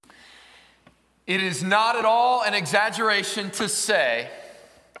It is not at all an exaggeration to say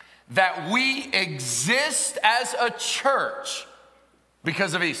that we exist as a church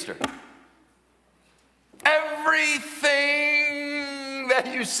because of Easter. Everything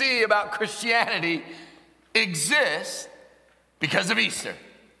that you see about Christianity exists because of Easter.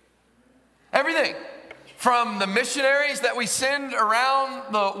 Everything. From the missionaries that we send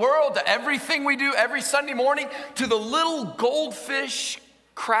around the world, to everything we do every Sunday morning, to the little goldfish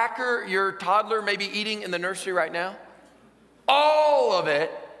cracker your toddler may be eating in the nursery right now. All of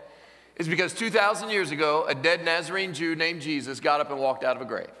it is because 2,000 years ago, a dead Nazarene Jew named Jesus got up and walked out of a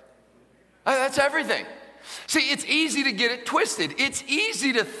grave. That's everything. See, it's easy to get it twisted. It's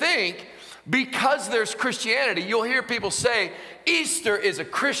easy to think because there's Christianity. You'll hear people say, Easter is a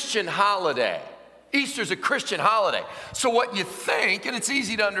Christian holiday. Easter's a Christian holiday. So what you think, and it's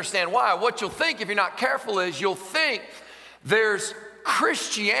easy to understand why, what you'll think if you're not careful is you'll think there's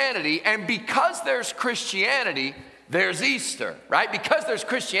Christianity, and because there's Christianity, there's Easter, right? Because there's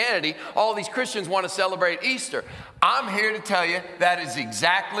Christianity, all these Christians want to celebrate Easter. I'm here to tell you that is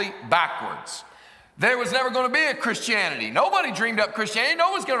exactly backwards. There was never going to be a Christianity. Nobody dreamed up Christianity.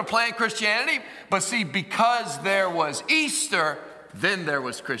 No one's going to plan Christianity. But see, because there was Easter, then there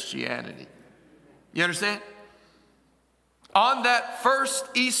was Christianity. You understand? On that first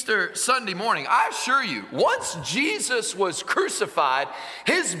Easter Sunday morning, I assure you, once Jesus was crucified,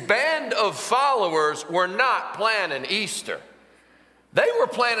 his band of followers were not planning Easter. They were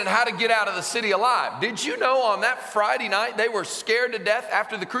planning how to get out of the city alive. Did you know on that Friday night they were scared to death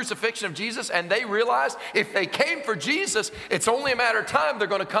after the crucifixion of Jesus, and they realized if they came for Jesus, it's only a matter of time they're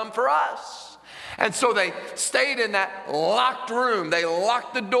going to come for us. And so they stayed in that locked room. They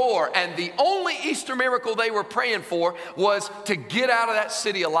locked the door. And the only Easter miracle they were praying for was to get out of that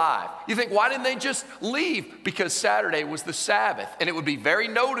city alive. You think, why didn't they just leave? Because Saturday was the Sabbath. And it would be very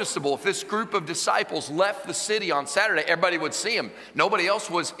noticeable if this group of disciples left the city on Saturday. Everybody would see them. Nobody else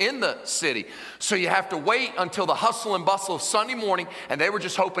was in the city. So you have to wait until the hustle and bustle of Sunday morning. And they were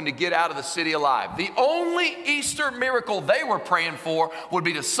just hoping to get out of the city alive. The only Easter miracle they were praying for would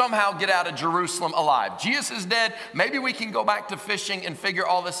be to somehow get out of Jerusalem alive. Jesus is dead. Maybe we can go back to fishing and figure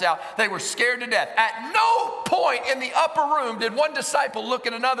all this out. They were scared to death. At no point in the upper room did one disciple look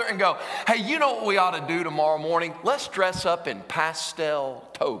at another and go, hey, you know what we ought to do tomorrow morning? Let's dress up in pastel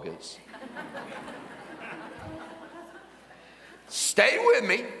togas. Stay with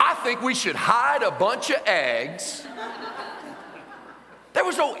me. I think we should hide a bunch of eggs. There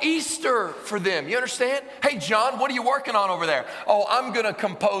was no Easter for them. You understand? Hey, John, what are you working on over there? Oh, I'm going to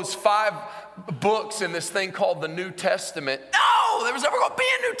compose 5 books in this thing called the New Testament. No, there was never going to be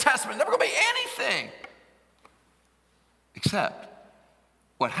a New Testament. Never going to be anything. Except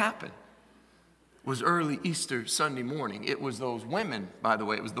what happened was early Easter Sunday morning. It was those women, by the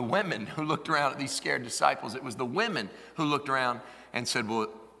way, it was the women who looked around at these scared disciples. It was the women who looked around and said, well,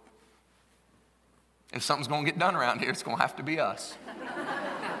 if something's going to get done around here, it's going to have to be us.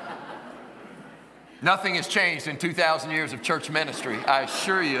 Nothing has changed in 2,000 years of church ministry. I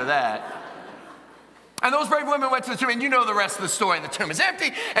assure you of that. And those brave women went to the tomb, and you know the rest of the story. And the tomb is empty,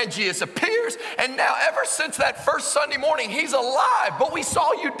 and Jesus appears. And now, ever since that first Sunday morning, he's alive. But we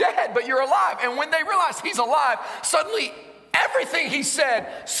saw you dead, but you're alive. And when they realized he's alive, suddenly everything he said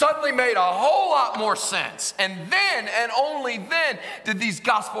suddenly made a whole lot more sense. And then, and only then, did these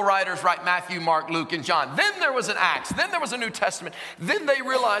gospel writers write Matthew, Mark, Luke, and John. Then there was an Acts. Then there was a New Testament. Then they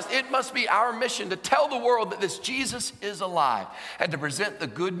realized it must be our mission to tell the world that this Jesus is alive and to present the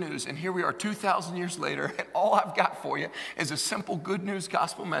good news. And here we are 2,000 years later, and all I've got for you is a simple good news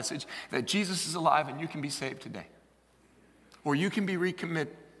gospel message that Jesus is alive and you can be saved today. Or you can be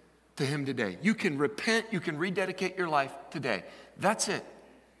recommitted to him today. You can repent, you can rededicate your life today. That's it.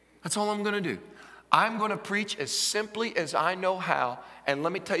 That's all I'm going to do. I'm going to preach as simply as I know how, and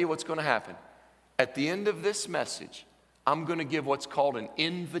let me tell you what's going to happen. At the end of this message, I'm going to give what's called an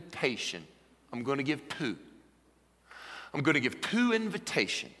invitation. I'm going to give 2. I'm going to give 2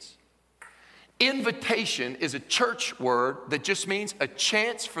 invitations. Invitation is a church word that just means a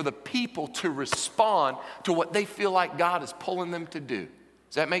chance for the people to respond to what they feel like God is pulling them to do.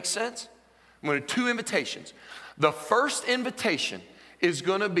 Does that make sense? I'm going to do 2 invitations. The first invitation is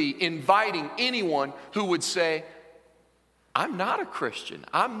going to be inviting anyone who would say, I'm not a Christian.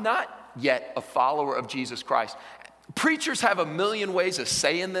 I'm not yet a follower of Jesus Christ. Preachers have a million ways of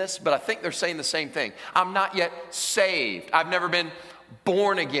saying this, but I think they're saying the same thing. I'm not yet saved. I've never been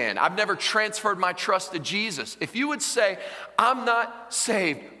born again. I've never transferred my trust to Jesus. If you would say, I'm not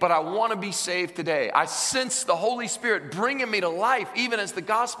saved, but I want to be saved today. I sense the Holy Spirit bringing me to life, even as the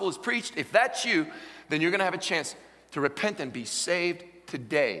gospel is preached. If that's you, then you're going to have a chance to repent and be saved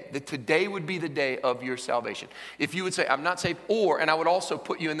today, that today would be the day of your salvation. If you would say, I'm not saved, and I would also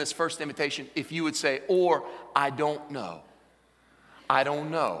put you in this first invitation, if you would say, or I don't know. I don't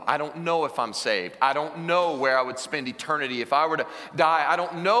know. I don't know if I'm saved. I don't know where I would spend eternity. If I were to die, I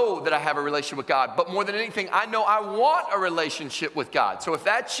don't know that I have a relationship with God. But more than anything, I know I want a relationship with God. So if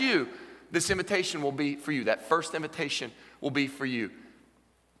that's you, this invitation will be for you. That first invitation will be for you.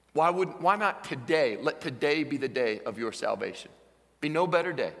 Why not today? Let today be the day of your salvation. Be no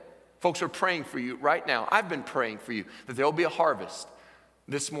better day. Folks are praying for you right now. I've been praying for you that there'll be a harvest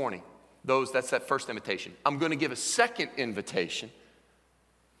this morning. That's that first invitation. I'm going to give a second invitation.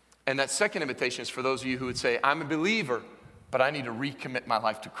 And that second invitation is for those of you who would say, I'm a believer, but I need to recommit my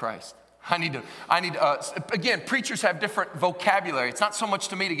life to Christ. Again, preachers have different vocabulary. It's not so much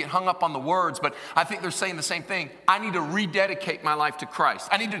to me to get hung up on the words, but I think they're saying the same thing. I need to rededicate my life to Christ.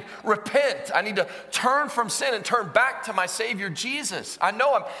 I need to repent. I need to turn from sin and turn back to my Savior, Jesus. I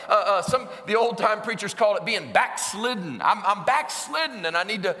know the old time preachers call it being backslidden. I'm backslidden, and I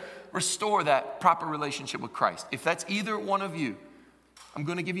need to restore that proper relationship with Christ. If that's either one of you, I'm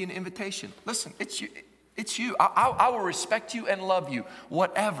going to give you an invitation. Listen, it's you. I will respect you and love you,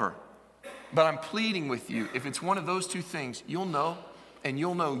 whatever. But I'm pleading with you, if it's one of those two things, you'll know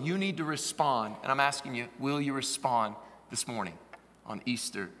you need to respond. And I'm asking you, will you respond this morning on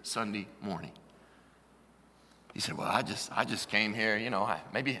Easter Sunday morning? You said, well, I just came here,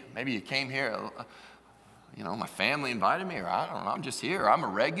 maybe you came here, my family invited me, or I don't know, I'm just here, or I'm a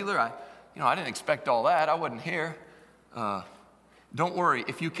regular. I didn't expect all that. I wasn't here. Don't worry,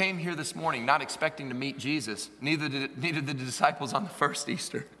 if you came here this morning not expecting to meet Jesus, neither did the disciples on the first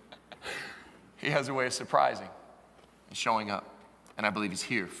Easter. He has a way of surprising and showing up, and I believe he's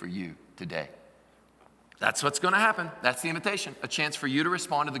here for you today. That's what's going to happen. That's the invitation, a chance for you to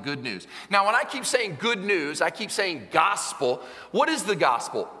respond to the good news. Now, when I keep saying good news, I keep saying gospel. What is the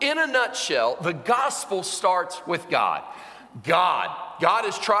gospel? In a nutshell, the gospel starts with God. God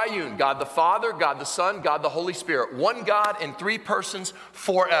is triune. God the Father, God the Son, God the Holy Spirit. One God in three persons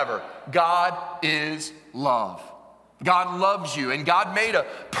forever. God is love. God loves you, and God made a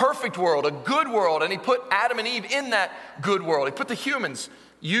perfect world, a good world, and he put Adam and Eve in that good world. He put the humans.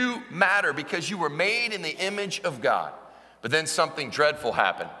 You matter because you were made in the image of God. But then something dreadful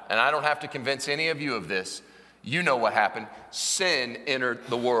happened, and I don't have to convince any of you of this. You know what happened. Sin entered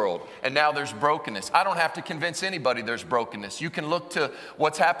the world, and now there's brokenness. I don't have to convince anybody there's brokenness. You can look to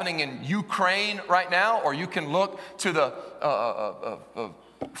what's happening in Ukraine right now, or you can look to the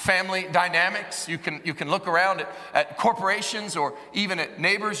family dynamics. You can look around at corporations or even at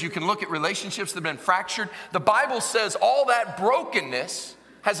neighbors. You can look at relationships that have been fractured. The Bible says all that brokenness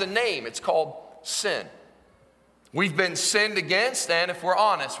has a name. It's called sin. We've been sinned against, and if we're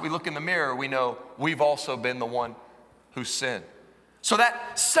honest, we look in the mirror, we know we've also been the one who sinned. So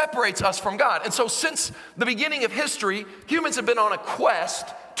that separates us from God. And so since the beginning of history, humans have been on a quest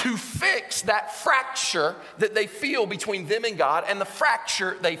to fix that fracture that they feel between them and God and the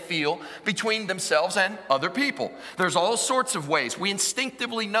fracture they feel between themselves and other people. There's all sorts of ways. We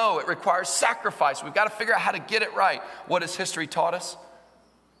instinctively know it requires sacrifice. We've got to figure out how to get it right. What has history taught us?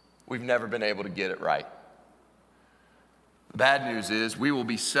 We've never been able to get it right. The bad news is we will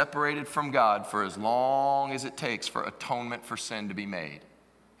be separated from God for as long as it takes for atonement for sin to be made.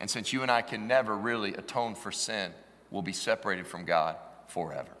 And since you and I can never really atone for sin, we'll be separated from God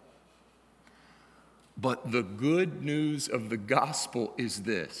forever. But the good news of the gospel is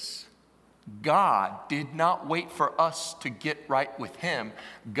this. God did not wait for us to get right with him.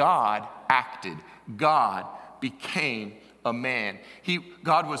 God acted. God became a man.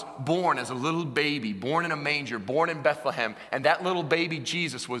 God was born as a little baby, born in a manger, born in Bethlehem, and that little baby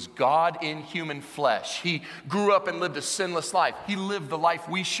Jesus was God in human flesh. He grew up and lived a sinless life. He lived the life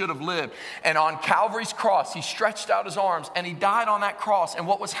we should have lived. And on Calvary's cross, he stretched out his arms and he died on that cross. And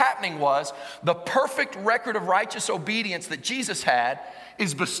what was happening was the perfect record of righteous obedience that Jesus had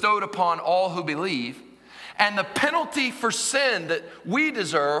is bestowed upon all who believe. And the penalty for sin that we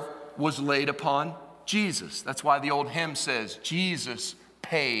deserve was laid upon Jesus. That's why the old hymn says, Jesus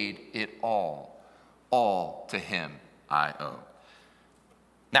paid it all to him I owe.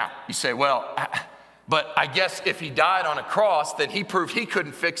 Now, you say, well, but I guess if he died on a cross, then he proved he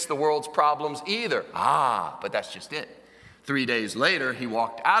couldn't fix the world's problems either. But that's just it. 3 days later, he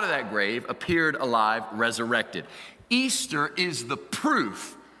walked out of that grave, appeared alive, resurrected. Easter is the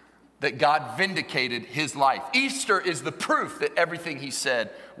proof that God vindicated his life. Easter is the proof that everything he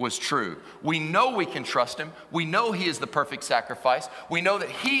said was true. We know we can trust him. We know he is the perfect sacrifice. We know that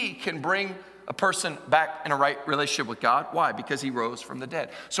he can bring a person back in a right relationship with God. Why? Because he rose from the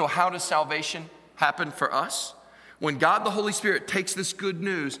dead. So how does salvation happen for us? When God the Holy Spirit takes this good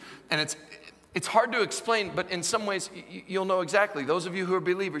news, and it's hard to explain, but in some ways you'll know exactly. Those of you who are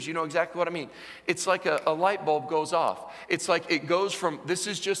believers, you know exactly what I mean. It's like a light bulb goes off. It's like it goes from this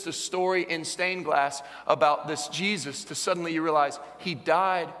is just a story in stained glass about this Jesus to suddenly you realize he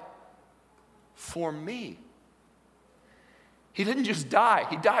died for me. He didn't just die,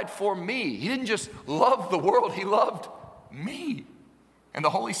 he died for me. He didn't just love the world, he loved me. And the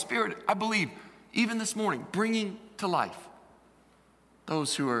Holy Spirit, I believe, even this morning, bringing to life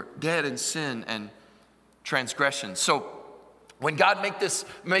those who are dead in sin and transgression. So when God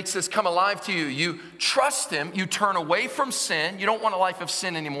makes this come alive to you, you trust him, you turn away from sin. You don't want a life of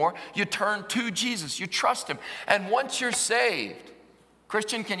sin anymore. You turn to Jesus, you trust him. And once you're saved,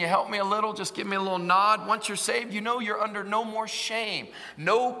 Christian, can you help me a little? Just give me a little nod. Once you're saved, you know you're under no more shame,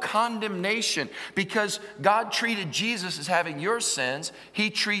 no condemnation, because God treated Jesus as having your sins. He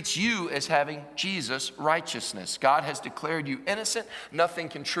treats you as having Jesus' righteousness. God has declared you innocent. Nothing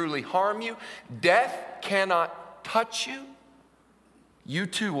can truly harm you. Death cannot touch you. You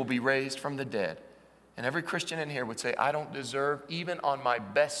too will be raised from the dead. And every Christian in here would say, I don't deserve, even on my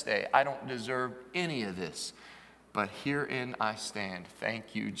best day, I don't deserve any of this. But herein I stand.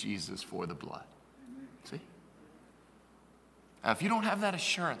 Thank you, Jesus, for the blood. See? Now, if you don't have that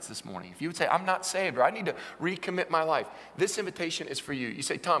assurance this morning, if you would say, I'm not saved, or I need to recommit my life, this invitation is for you. You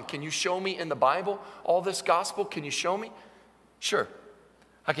say, Tom, can you show me in the Bible all this gospel? Can you show me? Sure.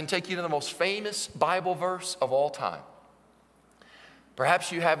 I can take you to the most famous Bible verse of all time.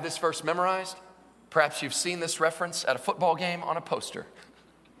 Perhaps you have this verse memorized. Perhaps you've seen this reference at a football game on a poster.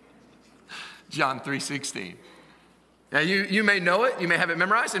 John 3:16. Now, you may know it. You may have it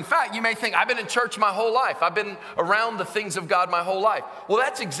memorized. In fact, you may think, I've been in church my whole life. I've been around the things of God my whole life. Well,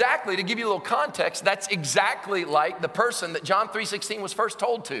 that's exactly, to give you a little context, that's exactly like the person that John 3:16 was first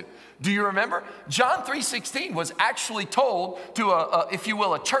told to. Do you remember? John 3:16 was actually told to, if you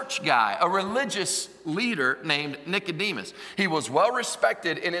will, a church guy, a religious leader named Nicodemus. He was well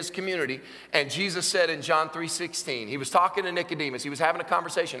respected in his community, and Jesus said in John 3:16, he was talking to Nicodemus, he was having a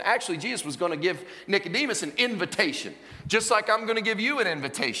conversation. Actually, Jesus was going to give Nicodemus an invitation, just like I'm going to give you an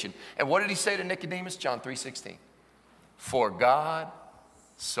invitation. And what did he say to Nicodemus? John 3:16. For God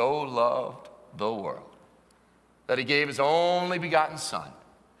so loved the world that he gave his only begotten Son,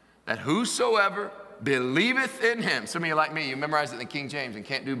 that whosoever believeth in him. Some of you like me, you memorize it in the King James and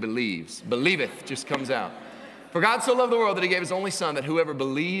can't do believes. Believeth just comes out. For God so loved the world that he gave his only Son, that whoever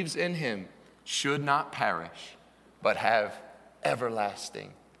believes in him should not perish, but have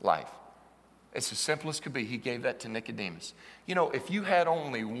everlasting life. It's as simple as could be. He gave that to Nicodemus. You know, if you had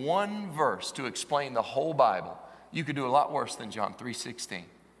only one verse to explain the whole Bible, you could do a lot worse than John 3:16.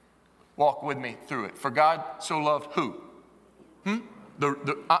 Walk with me through it. For God so loved who?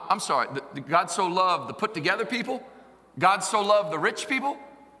 God so loved the put together people. God so loved the rich people.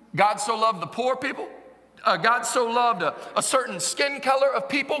 God so loved the poor people. God so loved a certain skin color of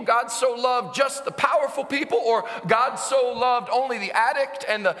people. God so loved just the powerful people. Or God so loved only the addict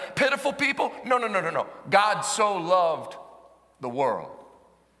and the pitiful people. No. God so loved the world.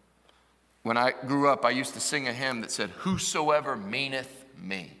 When I grew up, I used to sing a hymn that said, whosoever meaneth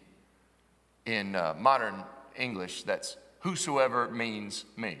me. In modern English, that's whosoever means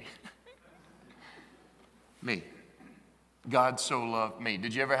me. Me. God so loved me.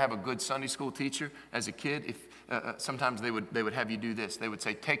 Did you ever have a good Sunday school teacher as a kid? If sometimes they would have you do this. They would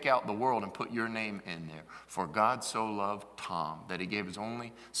say, take out the world and put your name in there. For God so loved Tom that he gave his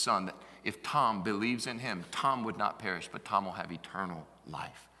only Son, that if Tom believes in him, Tom would not perish, but Tom will have eternal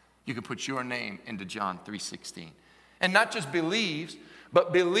life. You can put your name into John 3:16. And not just believes,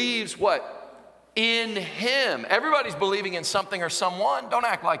 but believes what? In him. Everybody's believing in something or someone. Don't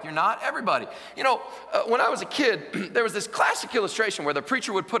act like you're not. Everybody. You know, when I was a kid, there was this classic illustration where the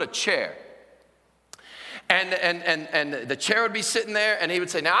preacher would put a chair. And the chair would be sitting there, and he would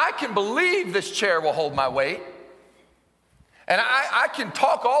say, now I can believe this chair will hold my weight. And I can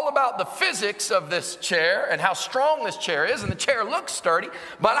talk all about the physics of this chair and how strong this chair is, and the chair looks sturdy,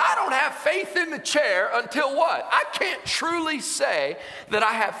 but I don't have faith in the chair until what? I can't truly say that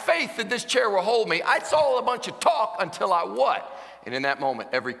I have faith that this chair will hold me. It's all a bunch of talk until I what? And in that moment,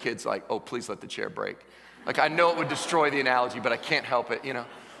 every kid's like, oh, please let the chair break. Like, I know it would destroy the analogy, but I can't help it, you know.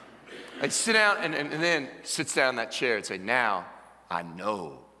 I'd sit down and then sits down in that chair and say, now I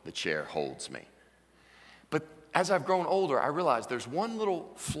know the chair holds me. As I've grown older, I realize there's one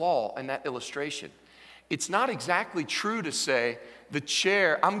little flaw in that illustration. It's not exactly true to say, the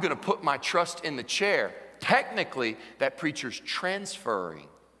chair, I'm going to put my trust in the chair. Technically, that preacher's transferring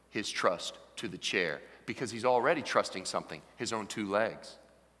his trust to the chair because he's already trusting something, his own two legs.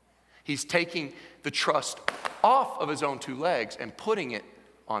 He's taking the trust off of his own two legs and putting it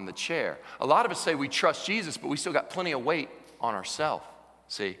on the chair. A lot of us say we trust Jesus, but we still got plenty of weight on ourselves.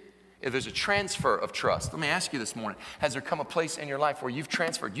 See, if there's a transfer of trust, let me ask you this morning, has there come a place in your life where you've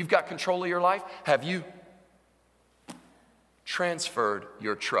transferred? You've got control of your life? Have you transferred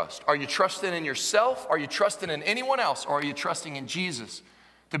your trust? Are you trusting in yourself? Are you trusting in anyone else? Or are you trusting in Jesus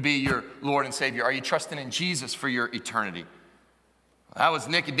to be your Lord and Savior? Are you trusting in Jesus for your eternity? That was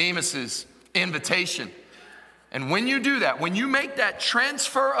Nicodemus's invitation. And when you do that, when you make that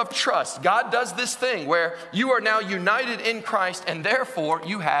transfer of trust, God does this thing where you are now united in Christ and therefore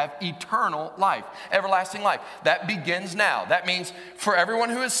you have eternal life, everlasting life. That begins now. That means for everyone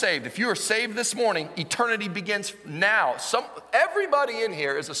who is saved, if you are saved this morning, eternity begins now. Everybody in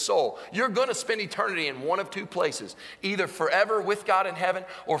here is a soul. You're going to spend eternity in one of two places, either forever with God in heaven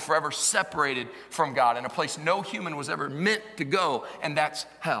or forever separated from God in a place no human was ever meant to go, and that's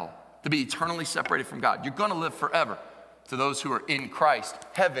hell. To be eternally separated from God. You're going to live forever. To those who are in Christ,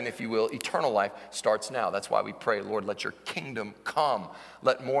 heaven, if you will, eternal life starts now. That's why we pray, Lord, let your kingdom come.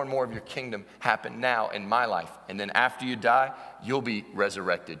 Let more and more of your kingdom happen now in my life. And then after you die, you'll be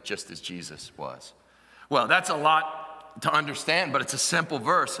resurrected just as Jesus was. Well, that's a lot to understand, but it's a simple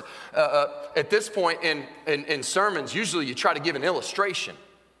verse. At this point in sermons, usually you try to give an illustration,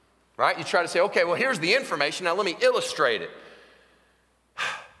 right? You try to say, okay, well, here's the information. Now let me illustrate it.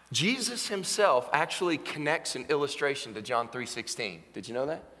 Jesus himself actually connects an illustration to John 3:16. Did you know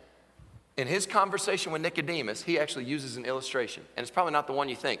that? In his conversation with Nicodemus, he actually uses an illustration. And it's probably not the one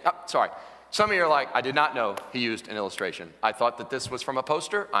you think. Oh, sorry. Some of you are like, I did not know he used an illustration. I thought that this was from a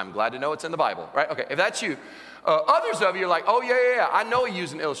poster. I'm glad to know it's in the Bible, right? Okay, if that's you. Others of you are like, oh, yeah. I know he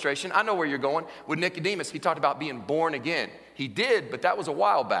used an illustration. I know where you're going. With Nicodemus, he talked about being born again. He did, but that was a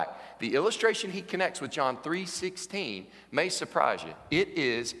while back. The illustration he connects with John 3:16 may surprise you. It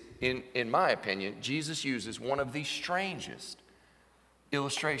is, in my opinion, Jesus uses one of the strangest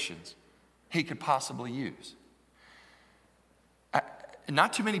illustrations he could possibly use.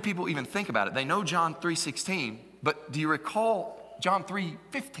 Not too many people even think about it. They know John 3:16, but do you recall John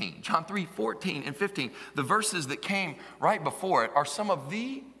 3:15, John 3:14 and 15? The verses that came right before it are some of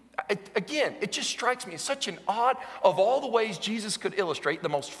the, again, it just strikes me as such an odd, of all the ways Jesus could illustrate the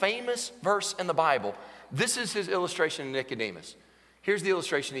most famous verse in the Bible, this is his illustration of Nicodemus. Here's the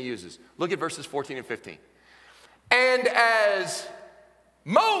illustration he uses. Look at verses 14 and 15. And as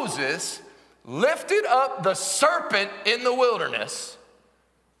Moses lifted up the serpent in the wilderness.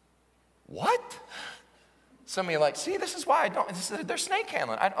 What? Some of you are like, see, this is why I don't, they're snake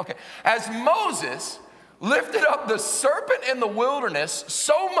handling. Okay. As Moses lifted up the serpent in the wilderness,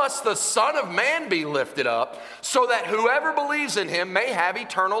 so must the Son of Man be lifted up, so that whoever believes in him may have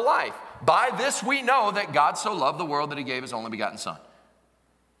eternal life. By this we know that God so loved the world that he gave his only begotten Son.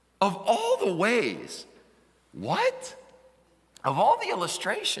 Of all the ways, what? Of all the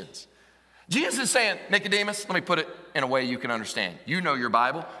illustrations, Jesus is saying, Nicodemus, let me put it in a way you can understand. You know your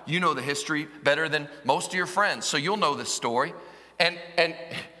Bible. You know the history better than most of your friends, so you'll know this story. And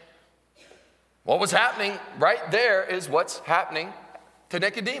what was happening right there is what's happening to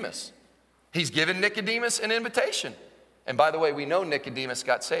Nicodemus. He's given Nicodemus an invitation. And by the way, we know Nicodemus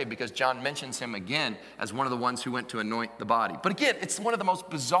got saved because John mentions him again as one of the ones who went to anoint the body. But again, it's one of the most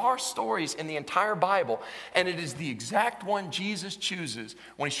bizarre stories in the entire Bible, and it is the exact one Jesus chooses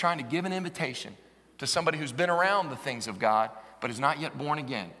when he's trying to give an invitation to somebody who's been around the things of God but is not yet born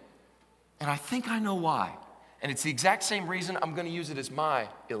again. And I think I know why. And it's the exact same reason I'm going to use it as my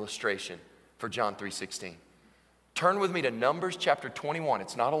illustration for John 3:16. Turn with me to Numbers chapter 21.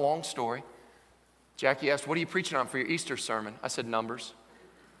 It's not a long story. Jackie asked, what are you preaching on for your Easter sermon? I said, Numbers.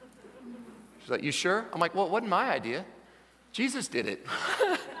 She's like, you sure? I'm like, well, it wasn't my idea. Jesus did it.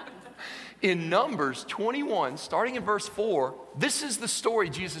 In Numbers 21, starting in verse 4, this is the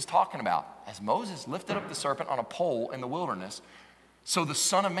story Jesus is talking about. As Moses lifted up the serpent on a pole in the wilderness, so the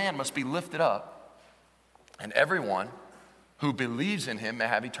Son of Man must be lifted up, and everyone who believes in him may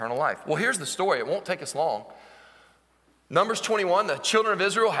have eternal life. Well, here's the story. It won't take us long. Numbers 21, the children of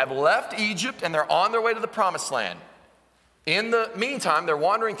Israel have left Egypt and they're on their way to the promised land. In the meantime, they're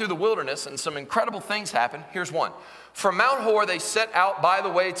wandering through the wilderness and some incredible things happen. Here's one. From Mount Hor, they set out by the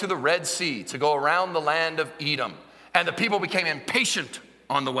way to the Red Sea to go around the land of Edom. And the people became impatient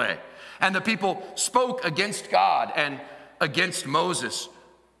on the way. And the people spoke against God and against Moses.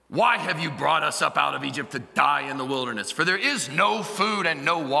 Why have you brought us up out of Egypt to die in the wilderness? For there is no food and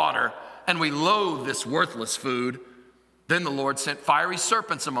no water, and we loathe this worthless food. Then the Lord sent fiery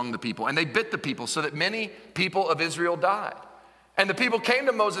serpents among the people, and they bit the people so that many people of Israel died. And the people came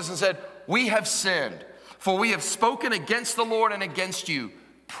to Moses and said, we have sinned, for we have spoken against the Lord and against you.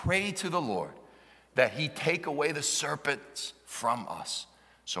 Pray to the Lord that he take away the serpents from us.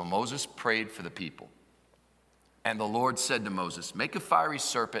 So Moses prayed for the people. And the Lord said to Moses, make a fiery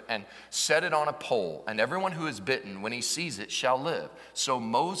serpent and set it on a pole, and everyone who is bitten, when he sees it, shall live. So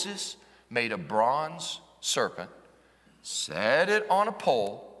Moses made a bronze serpent, set it on a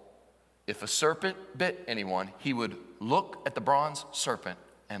pole. If a serpent bit anyone, he would look at the bronze serpent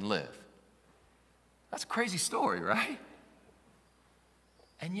and live. That's a crazy story, right?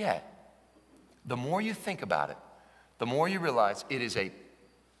 And yet, the more you think about it, the more you realize it is a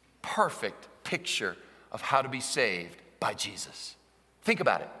perfect picture of how to be saved by Jesus. Think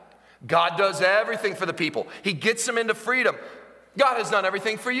about it. God does everything for the people. He gets them into freedom. God has done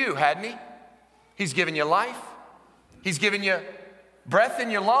everything for you, hadn't he? He's given you life. He's given you breath in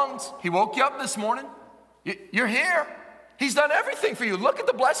your lungs. He woke you up this morning. You're here. He's done everything for you. Look at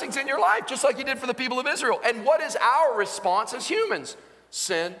the blessings in your life, just like he did for the people of Israel. And what is our response as humans?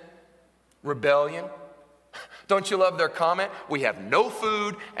 Sin, rebellion. Don't you love their comment? We have no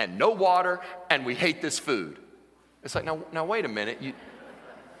food and no water, and we hate this food. It's like, now wait a minute.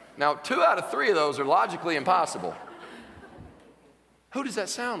 Now, 2 out of 3 of those are logically impossible. Who does that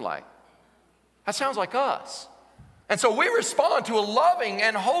sound like? That sounds like us. And so we respond to a loving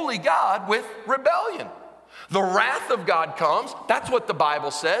and holy God with rebellion. The wrath of God comes. That's what the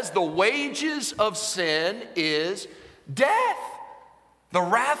Bible says. The wages of sin is death. The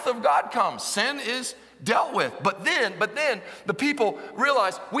wrath of God comes. Sin is dealt with. But then the people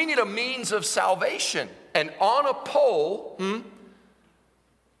realize we need a means of salvation. And on a pole,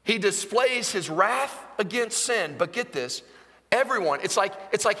 he displays his wrath against sin. But get this, everyone, it's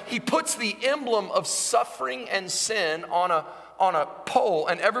like he puts the emblem of suffering and sin on a pole,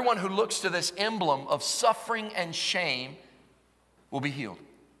 and everyone who looks to this emblem of suffering and shame will be healed,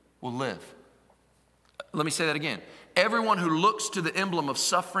 will live. Let me say that again. Everyone who looks to the emblem of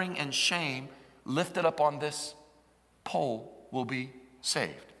suffering and shame lifted up on this pole will be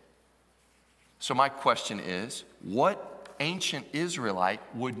saved. So my question is, what ancient Israelite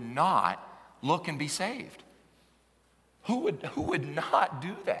would not look and be saved? Who would not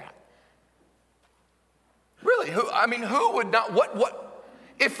do that? Really, who would not? What?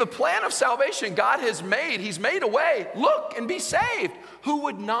 If the plan of salvation God has made, he's made a way, look and be saved. Who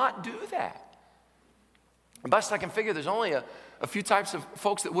would not do that? The best I can figure, there's only a few types of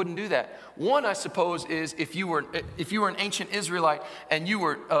folks that wouldn't do that. One, I suppose, is if you were an ancient Israelite and you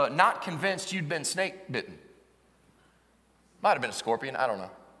were not convinced you'd been snake bitten. Might have been a scorpion, I don't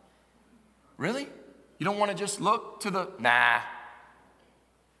know. Really? You don't want to just look to the, nah.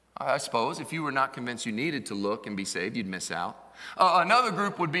 I suppose if you were not convinced you needed to look and be saved, you'd miss out. Another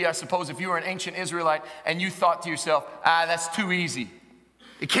group would be, I suppose, if you were an ancient Israelite and you thought to yourself, that's too easy.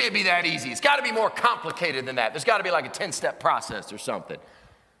 It can't be that easy. It's got to be more complicated than that. There's got to be like a 10-step process or something.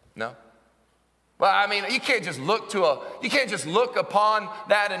 No? Well, you can't just look upon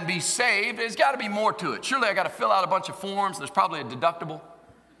that and be saved. There's got to be more to it. Surely I got to fill out a bunch of forms. There's probably a deductible.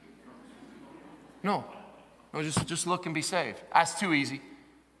 No, just look and be saved. That's too easy.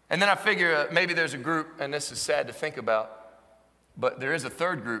 And then I figure maybe there's a group, and this is sad to think about, but there is a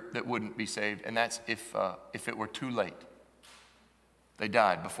third group that wouldn't be saved, and that's if it were too late. They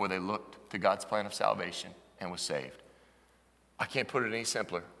died before they looked to God's plan of salvation and was saved. I can't put it any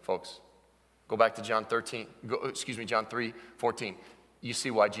simpler, folks. Go back to John 3:14. You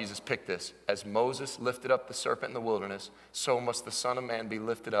see why Jesus picked this. As Moses lifted up the serpent in the wilderness, so must the Son of Man be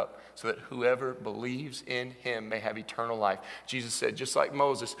lifted up, so that whoever believes in him may have eternal life. Jesus said, just like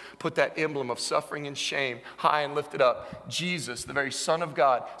Moses put that emblem of suffering and shame high and lifted up, Jesus, the very Son of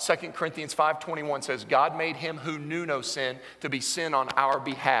God, 2 Corinthians 5:21 says, God made him who knew no sin to be sin on our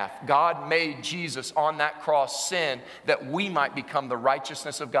behalf. God made Jesus on that cross sin that we might become the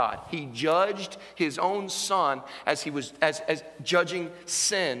righteousness of God. He judged his own Son as he was as judging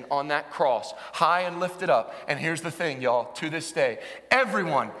sin on that cross, high and lifted up. And here's the thing, y'all, to this day,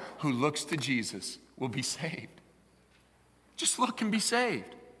 everyone who looks to Jesus will be saved. Just look and be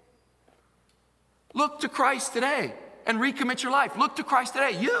saved. Look to Christ today and recommit your life. Look to Christ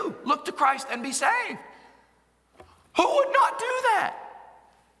today. You look to Christ and be saved. Who would not do that?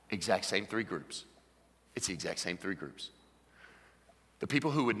 Exact same 3 groups. It's the exact same 3 groups. The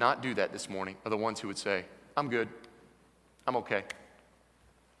people who would not do that this morning are the ones who would say, I'm good. I'm okay.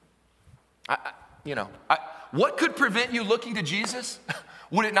 What could prevent you looking to Jesus?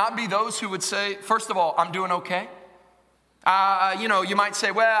 Would it not be those who would say, first of all, I'm doing okay? You might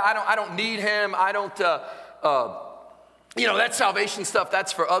say, well, I don't need him. I don't, that salvation stuff,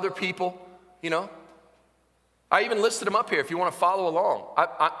 that's for other people, I even listed them up here if you want to follow along.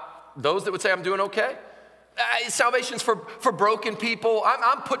 Those that would say I'm doing okay. Salvation's for broken people.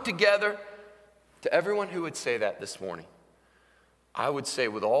 I'm put together. To everyone who would say that this morning, I would say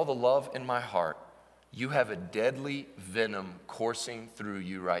with all the love in my heart, you have a deadly venom coursing through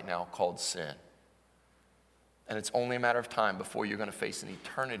you right now called sin. And it's only a matter of time before you're going to face an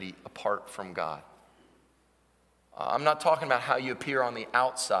eternity apart from God. I'm not talking about how you appear on the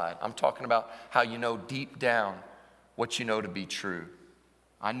outside. I'm talking about how you know deep down what you know to be true.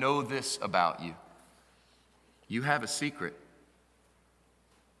 I know this about you. You have a secret.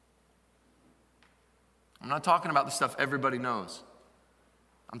 I'm not talking about the stuff everybody knows.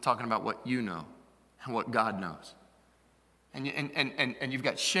 I'm talking about what you know and what God knows. And you've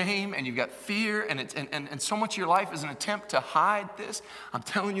got shame and you've got fear and so much of your life is an attempt to hide this. I'm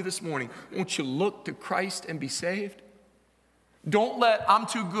telling you this morning, won't you look to Christ and be saved? Don't let I'm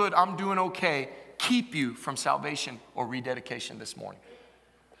too good, I'm doing okay keep you from salvation or rededication this morning.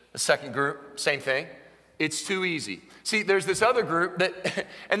 The second group, same thing. It's too easy. See, there's this other group that,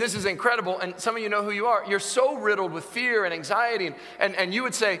 and this is incredible, and some of you know who you are. You're so riddled with fear and anxiety, and you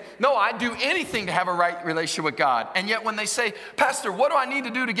would say, no, I'd do anything to have a right relationship with God. And yet when they say, Pastor, what do I need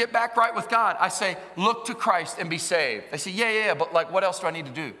to do to get back right with God? I say, look to Christ and be saved. They say, yeah, but like, what else do I need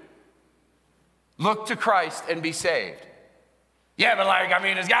to do? Look to Christ and be saved. Yeah, but like, I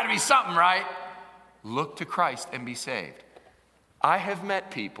mean, there's got to be something, right? Look to Christ and be saved. I have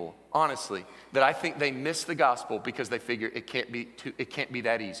met people, honestly, that I think they miss the gospel because they figure it can't be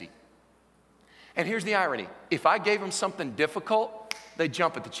that easy. And here's the irony. If I gave them something difficult, they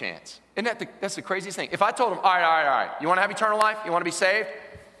jump at the chance. Isn't that's the craziest thing. If I told them, all right, you want to have eternal life? You want to be saved?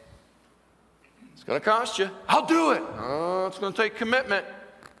 It's going to cost you. I'll do it. Oh, it's going to take commitment.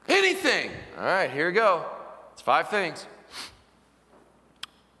 Anything. All right, here we go. It's 5 things.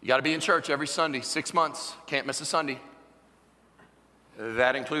 You got to be in church every Sunday, 6 months. Can't miss a Sunday.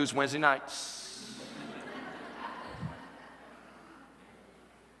 That includes Wednesday nights.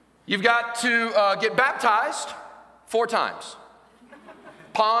 You've got to get baptized 4 times.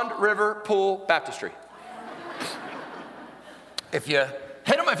 Pond, river, pool, baptistry. If you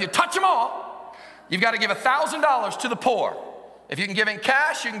hit them, if you touch them all, you've got to give $1,000 to the poor. If you can give in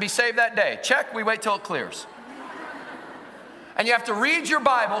cash, you can be saved that day. Check, we wait till it clears. And you have to read your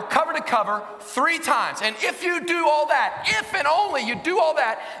Bible cover to cover 3 times. And if you do all that, if and only you do all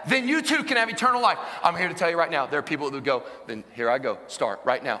that, then you too can have eternal life. I'm here to tell you right now, there are people who would go, then here I go, start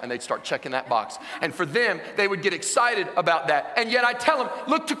right now. And they'd start checking that box. And for them, they would get excited about that. And yet I tell them,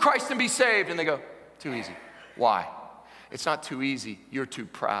 look to Christ and be saved. And they go, too easy. Why? It's not too easy. You're too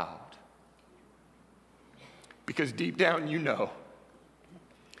proud. Because deep down you know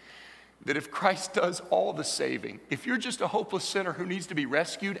that if Christ does all the saving, if you're just a hopeless sinner who needs to be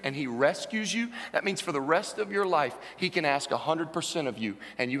rescued and he rescues you, that means for the rest of your life, he can ask 100% of you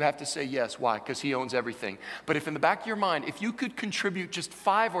and you have to say yes. Why? Because he owns everything. But if in the back of your mind, if you could contribute just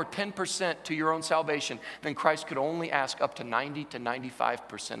 5 or 10% to your own salvation, then Christ could only ask up to 90 to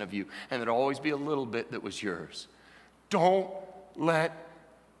 95% of you, and there'd always be a little bit that was yours. Don't let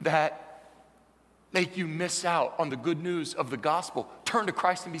that make you miss out on the good news of the gospel. Turn to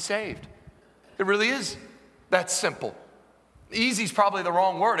Christ and be saved. It really is that simple. Easy is probably the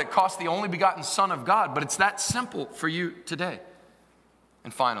wrong word. It cost the only begotten Son of God, but it's that simple for you today.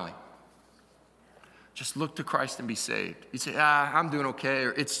 And finally, just look to Christ and be saved. You say, I'm doing okay,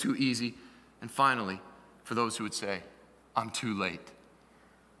 or it's too easy. And finally, for those who would say, I'm too late,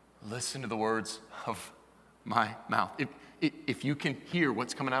 listen to the words of my mouth. If you can hear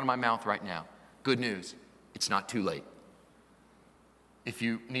what's coming out of my mouth right now, good news, it's not too late. If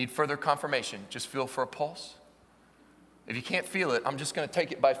you need further confirmation, just feel for a pulse. If you can't feel it, I'm just going to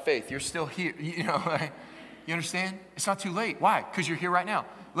take it by faith. You're still here, you understand? It's not too late. Why? Because you're here right now.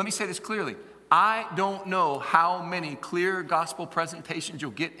 Let me say this clearly. I don't know how many clear gospel presentations you'll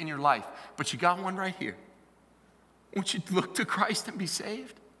get in your life, but you got one right here. Won't you look to Christ and be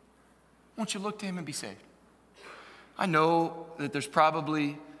saved? Won't you look to him and be saved? I know that there's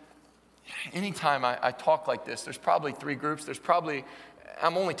probably, anytime I talk like this, there's probably 3 groups.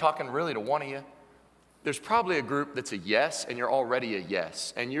 I'm only talking really to one of you. There's probably a group that's a yes, and you're already a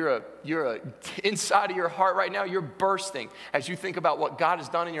yes. And you're inside of your heart right now, you're bursting as you think about what God has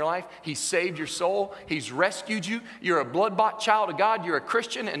done in your life. He's saved your soul. He's rescued you. You're a blood-bought child of God. You're a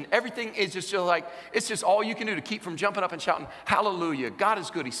Christian, and everything is just like, it's just all you can do to keep from jumping up and shouting, hallelujah, God is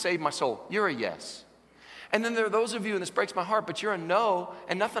good. He saved my soul. You're a yes. And then there are those of you, and this breaks my heart, but you're a no,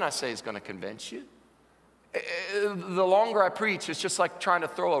 and nothing I say is going to convince you. The longer I preach, it's just like trying to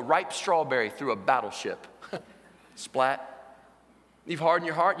throw a ripe strawberry through a battleship. Splat. You've hardened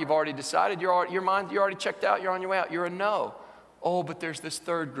your heart. You've already decided. You're already checked out. You're on your way out. You're a no. Oh, but there's this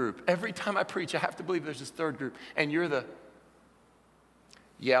third group. Every time I preach, I have to believe there's this third group. And you're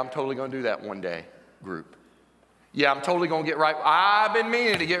Yeah, I'm totally going to do that one day group. Yeah, I'm totally going to get right. I've been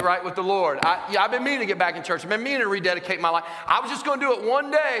meaning to get right with the Lord. I've been meaning to get back in church. I've been meaning to rededicate my life. I was just going to do it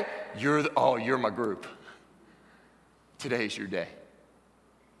one day. You're my group. Today's your day.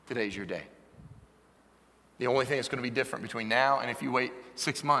 Today's your day. The only thing that's going to be different between now and if you wait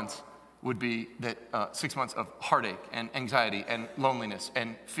 6 months would be that 6 months of heartache and anxiety and loneliness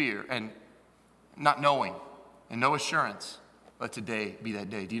and fear and not knowing and no assurance. Let today be that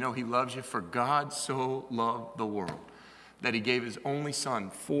day. Do you know he loves you? For God so loved the world that he gave his only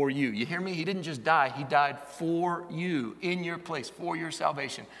son for you. You hear me? He didn't just die. He died for you, in your place, for your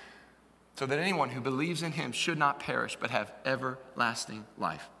salvation, so that anyone who believes in him should not perish but have everlasting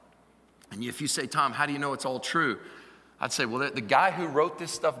life. And if you say, Tom, how do you know it's all true? I'd say, well, the guy who wrote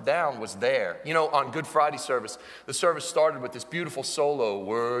this stuff down was there. You know, on Good Friday service, the service started with this beautiful solo,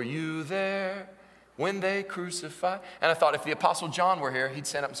 "Were you there when they crucified?" And I thought if the Apostle John were here, he'd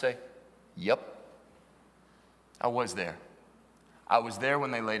stand up and say, "Yep, I was there. I was there when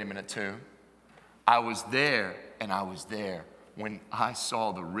they laid him in a tomb. I was there, and I was there when I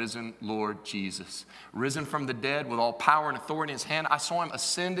saw the risen Lord Jesus, risen from the dead with all power and authority in his hand. I saw him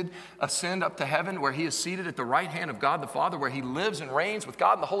ascend up to heaven where he is seated at the right hand of God the Father, where he lives and reigns with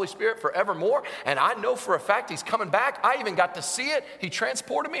God and the Holy Spirit forevermore. And I know for a fact he's coming back. I even got to see it. He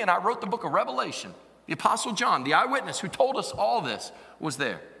transported me, and I wrote the book of Revelation." The Apostle John, the eyewitness who told us all this, was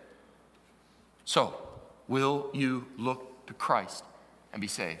there. So, will you look to Christ and be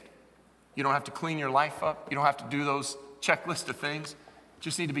saved? You don't have to clean your life up. You don't have to do those checklist of things.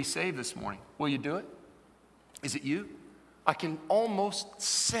 Just need to be saved this morning. Will you do it? Is it you? I can almost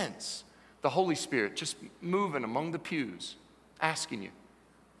sense the Holy Spirit just moving among the pews, asking you,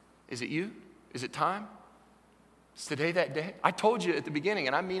 is it you? Is it time? Is today that day? I told you at the beginning,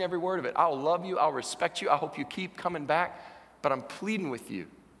 and I mean every word of it. I'll love you. I'll respect you. I hope you keep coming back. But I'm pleading with you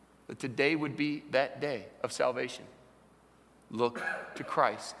that today would be that day of salvation. Look to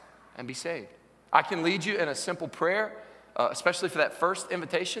Christ and be saved. I can lead you in a simple prayer, especially for that first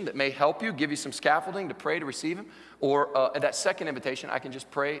invitation that may help you, give you some scaffolding to pray to receive him. Or that second invitation, I can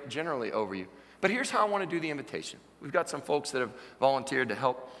just pray generally over you. But here's how I want to do the invitation. We've got some folks that have volunteered to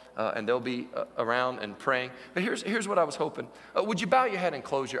help, and they'll be around and praying. But here's what I was hoping. Would you bow your head and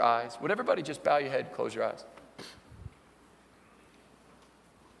close your eyes? Would everybody just bow your head and close your eyes?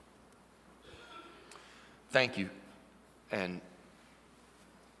 Thank you. And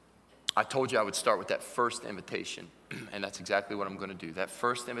I told you I would start with that first invitation, and that's exactly what I'm going to do. That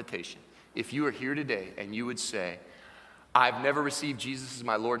first invitation. If you are here today and you would say, I've never received Jesus as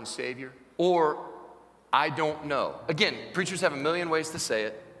my Lord and Savior, or I don't know. Again, preachers have a million ways to say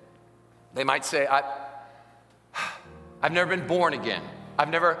it. They might say, I've never been born again. I've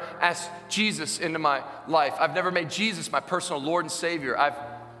never asked Jesus into my life. I've never made Jesus my personal Lord and Savior.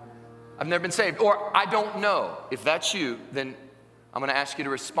 I've never been saved. Or I don't know. If that's you, then I'm going to ask you to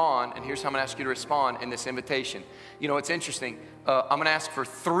respond, and here's how I'm going to ask you to respond in this invitation. You know, it's interesting. I'm going to ask for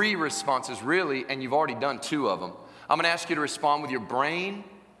 3 responses, really, and you've already done 2 of them. I'm going to ask you to respond with your brain,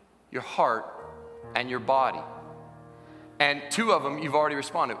 your heart, and your body. And 2 of them, you've already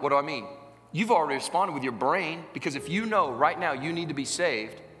responded. What do I mean? You've already responded with your brain, because if you know right now you need to be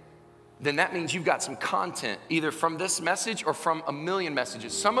saved, then that means you've got some content, either from this message or from a million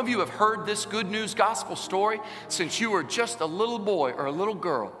messages. Some of you have heard this good news gospel story since you were just a little boy or a little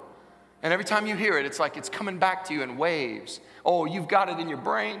girl. And every time you hear it, it's like it's coming back to you in waves. Oh, you've got it in your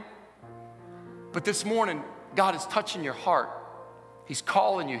brain. But this morning, God is touching your heart. He's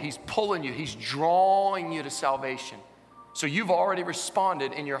calling you. He's pulling you. He's drawing you to salvation. So you've already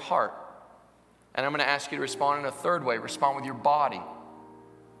responded in your heart. And I'm going to ask you to respond in a third way. Respond with your body.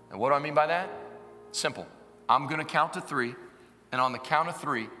 And what do I mean by that? Simple. I'm going to count to 3. And on the count of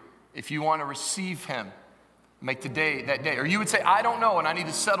 3, if you want to receive him, make today that day. Or you would say, I don't know, and I need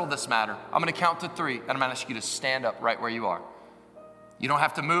to settle this matter. I'm going to count to 3, and I'm going to ask you to stand up right where you are. You don't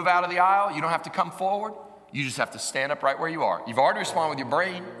have to move out of the aisle. You don't have to come forward. You just have to stand up right where you are. You've already responded with your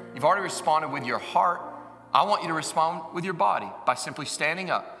brain. You've already responded with your heart. I want you to respond with your body by simply standing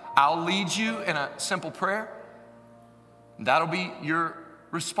up. I'll lead you in a simple prayer. That'll be your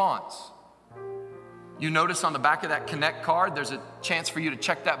response. You notice on the back of that Connect card, there's a chance for you to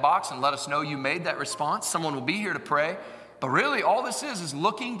check that box and let us know you made that response. Someone will be here to pray. But really, all this is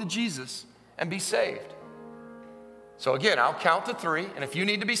looking to Jesus and be saved. So again, I'll count to 3, and if you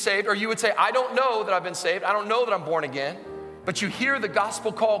need to be saved, or you would say, I don't know that I've been saved, I don't know that I'm born again, but you hear the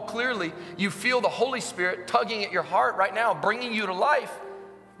gospel call clearly, you feel the Holy Spirit tugging at your heart right now, bringing you to life,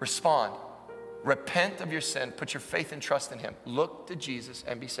 respond. Repent of your sin, put your faith and trust in him. Look to Jesus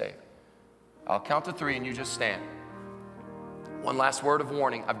and be saved. I'll count to 3 and you just stand. One last word of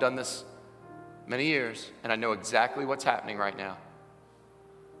warning. I've done this many years, and I know exactly what's happening right now.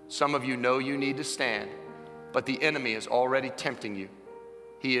 Some of you know you need to stand, but the enemy is already tempting you.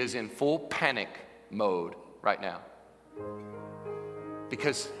 He is in full panic mode right now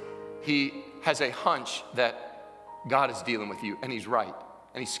because he has a hunch that God is dealing with you, and he's right,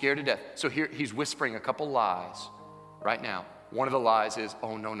 and he's scared to death. So here he's whispering a couple lies right now. One of the lies is,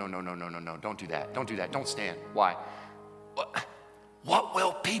 oh, no, don't do that, don't stand. Why? What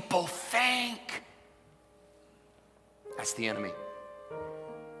will people think? That's the enemy.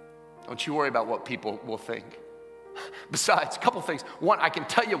 Don't you worry about what people will think. Besides, a couple things. One, I can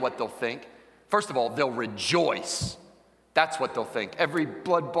tell you what they'll think. First of all, they'll rejoice. That's what they'll think. Every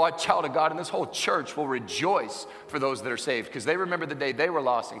blood-bought child of God in this whole church will rejoice for those that are saved because they remember the day they were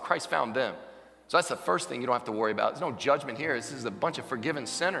lost and Christ found them. So that's the first thing you don't have to worry about. There's no judgment here. This is a bunch of forgiven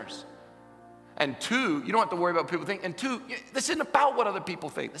sinners. And two, you don't have to worry about what people think. And two, this isn't about what other people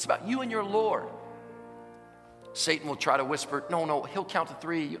think. This is about you and your Lord. Satan will try to whisper, no, he'll count to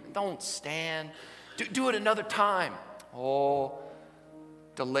 3. Don't stand. Do it another time. Oh,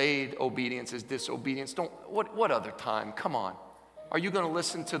 delayed obedience is disobedience. What other time? Come on. Are you going to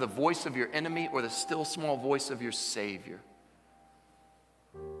listen to the voice of your enemy or the still small voice of your Savior?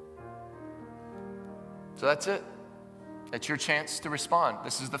 So that's it. It's your chance to respond.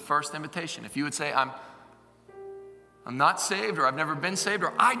 This is the first invitation. If you would say, I'm not saved, or I've never been saved,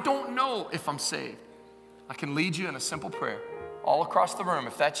 or I don't know if I'm saved, I can lead you in a simple prayer all across the room.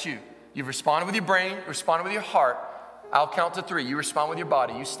 If that's you, you've responded with your brain, responded with your heart. I'll count to 3. You respond with your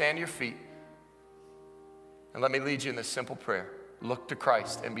body. You stand to your feet. And let me lead you in this simple prayer. Look to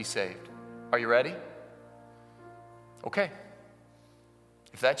Christ and be saved. Are you ready? Okay.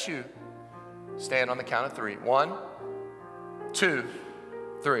 If that's you, stand on the count of 3. 1, 2,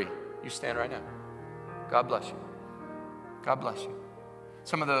 3. You stand right now. God bless you. God bless you.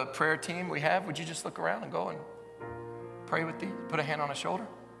 Some of the prayer team we have, would you just look around and go and pray with thee? Put a hand on a shoulder.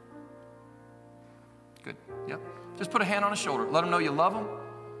 Good. Yep. Just put a hand on a shoulder. Let them know you love them.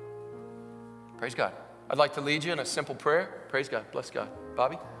 Praise God. I'd like to lead you in a simple prayer. Praise God. Bless God.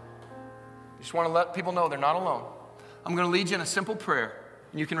 Bobby? Just want to let people know they're not alone. I'm going to lead you in a simple prayer.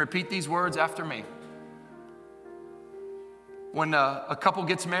 And you can repeat these words after me. When a couple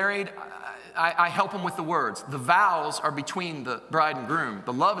gets married, I help them with the words. The vows are between the bride and groom.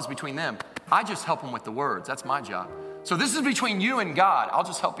 The love is between them. I just help them with the words. That's my job. So this is between you and God. I'll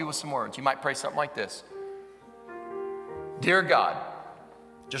just help you with some words. You might pray something like this. Dear God,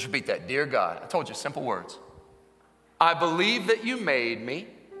 just repeat that. Dear God, I told you, simple words. I believe that you made me.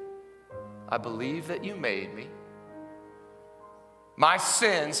 I believe that you made me. My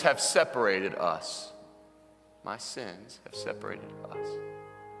sins have separated us. My sins have separated us.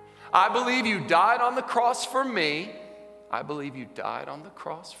 I believe you died on the cross for me. I believe you died on the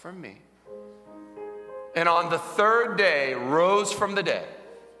cross for me. And on the 3rd day, rose from the dead.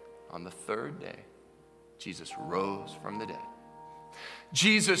 On the 3rd day, Jesus rose from the dead.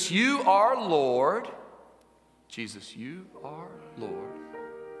 Jesus, you are Lord. Jesus, you are Lord.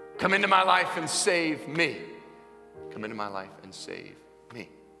 Come into my life and save me. Come into my life and save me.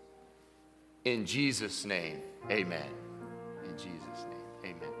 In Jesus' name, amen. In Jesus'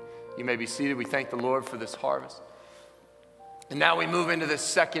 name, amen. You may be seated. We thank the Lord for this harvest. And now we move into this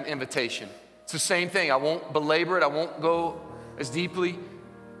second invitation. It's the same thing. I won't belabor it. I won't go as deeply.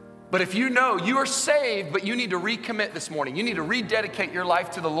 But if you know you are saved, but you need to recommit this morning, you need to rededicate your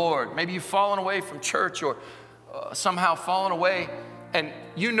life to the Lord. Maybe you've fallen away from church or somehow fallen away, and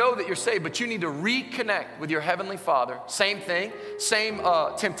you know that you're saved, but you need to reconnect with your Heavenly Father. Same thing, same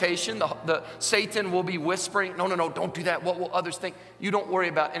temptation. The Satan will be whispering, no, don't do that. What will others think? You don't worry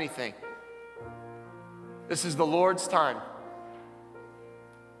about anything. This is the Lord's time.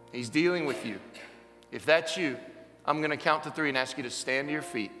 He's dealing with you. If that's you, I'm going to count to 3 and ask you to stand to your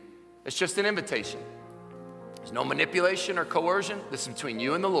feet. It's just an invitation. There's no manipulation or coercion. This is between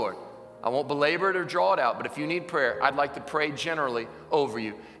you and the Lord. I won't belabor it or draw it out, but if you need prayer, I'd like to pray generally over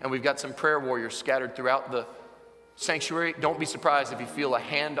you. And we've got some prayer warriors scattered throughout the sanctuary. Don't be surprised if you feel a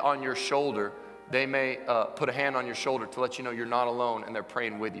hand on your shoulder. They may put a hand on your shoulder to let you know you're not alone and they're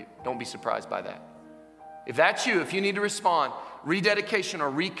praying with you. Don't be surprised by that. If that's you, if you need to respond, rededication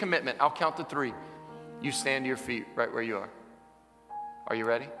or recommitment, I'll count to 3. You stand to your feet right where you are. Are you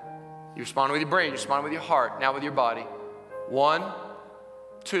ready? You respond with your brain, you respond with your heart, now with your body. 1,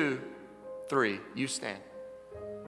 2, 3. You stand.